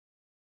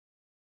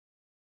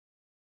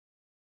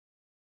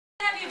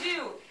Have you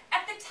do?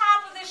 At the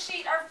top of this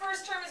sheet, our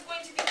first term is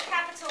going to be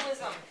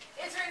capitalism.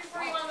 It's written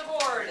for you on the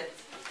board.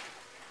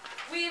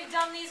 We've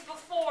done these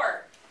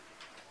before.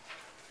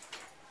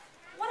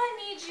 What I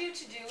need you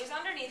to do is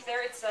underneath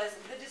there it says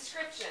the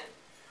description.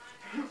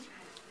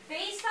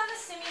 Based on the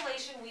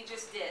simulation we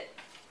just did,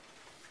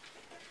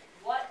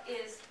 what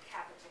is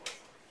capitalism?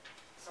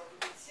 So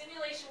the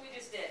simulation we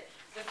just did,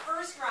 the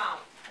first round,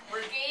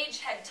 where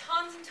Gage had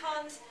tons and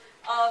tons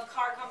of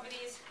car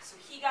companies, so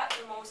he got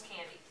the most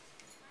candy.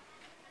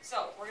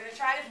 So we're going to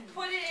try to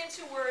put it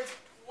into words,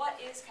 what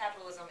is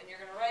capitalism? And you're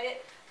going to write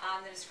it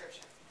on the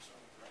description.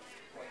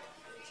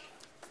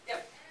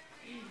 Yep.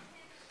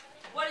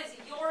 What is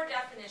your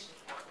definition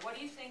for it? What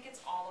do you think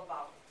it's all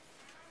about?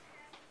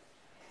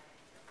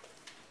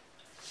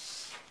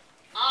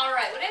 All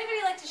right. Would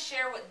anybody like to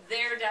share what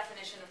their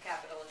definition of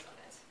capitalism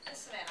is?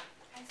 Miss Savannah.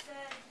 I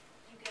said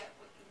you get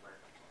what you work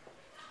for.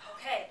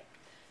 Okay.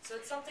 So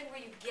it's something where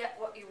you get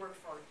what you work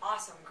for.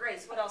 Awesome.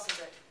 Grace, what else is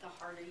it? The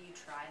harder you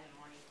try, the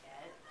more you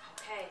get.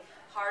 Okay.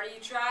 Harder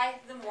you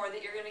try, the more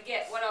that you're going to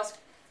get. What else,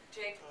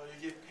 Jake?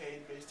 You get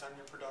paid based on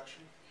your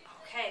production.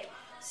 Okay.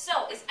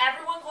 So, is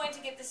everyone going to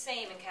get the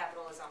same in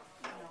capitalism?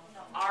 No.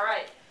 All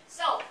right.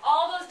 So,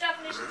 all those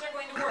definitions are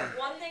going to work.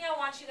 One thing I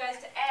want you guys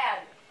to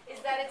add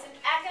is that it's an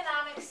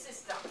economic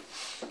system.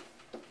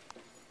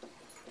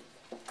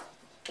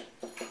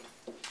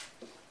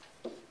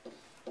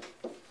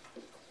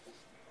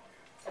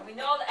 And we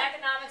know that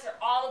economics are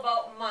all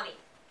about money.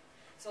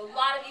 So, a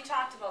lot of you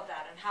talked about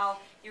that and how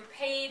you're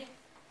paid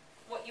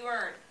what you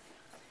earn.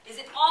 Is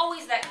it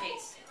always that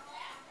case?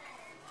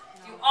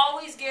 You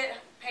always get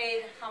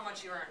paid how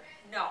much you earn?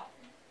 No.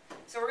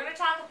 So we're going to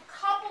talk a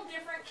couple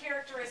different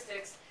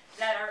characteristics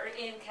that are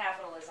in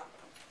capitalism.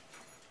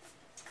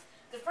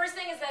 The first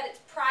thing is that it's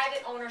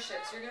private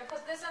ownership. So you're going to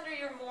put this under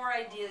your more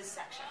ideas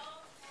section.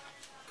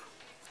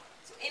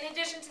 So in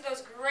addition to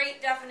those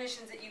great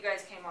definitions that you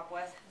guys came up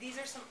with, these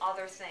are some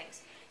other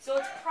things. So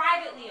it's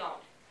privately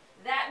owned.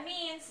 That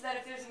means that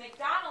if there's a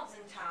McDonald's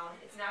in town,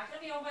 it's not going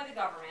to be owned by the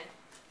government.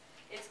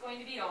 It's going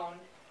to be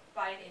owned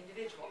by an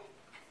individual.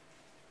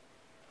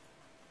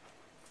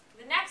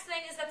 The next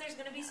thing is that there's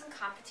going to be some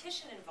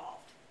competition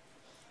involved.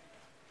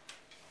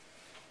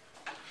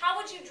 How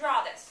would you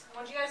draw this? I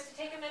want you guys to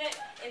take a minute.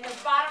 In the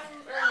bottom,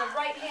 or in the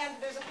right hand,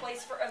 there's a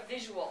place for a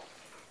visual.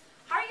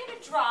 How are you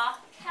going to draw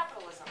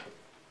capitalism?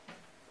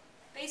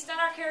 Based on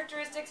our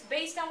characteristics,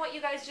 based on what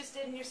you guys just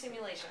did in your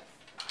simulation.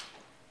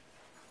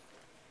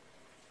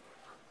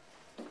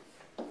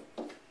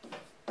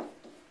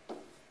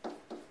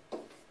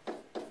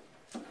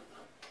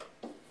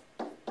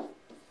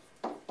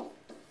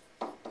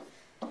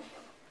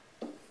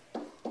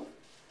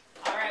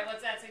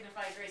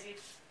 Gracie.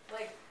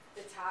 Like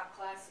the top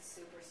class is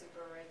super,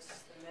 super rich.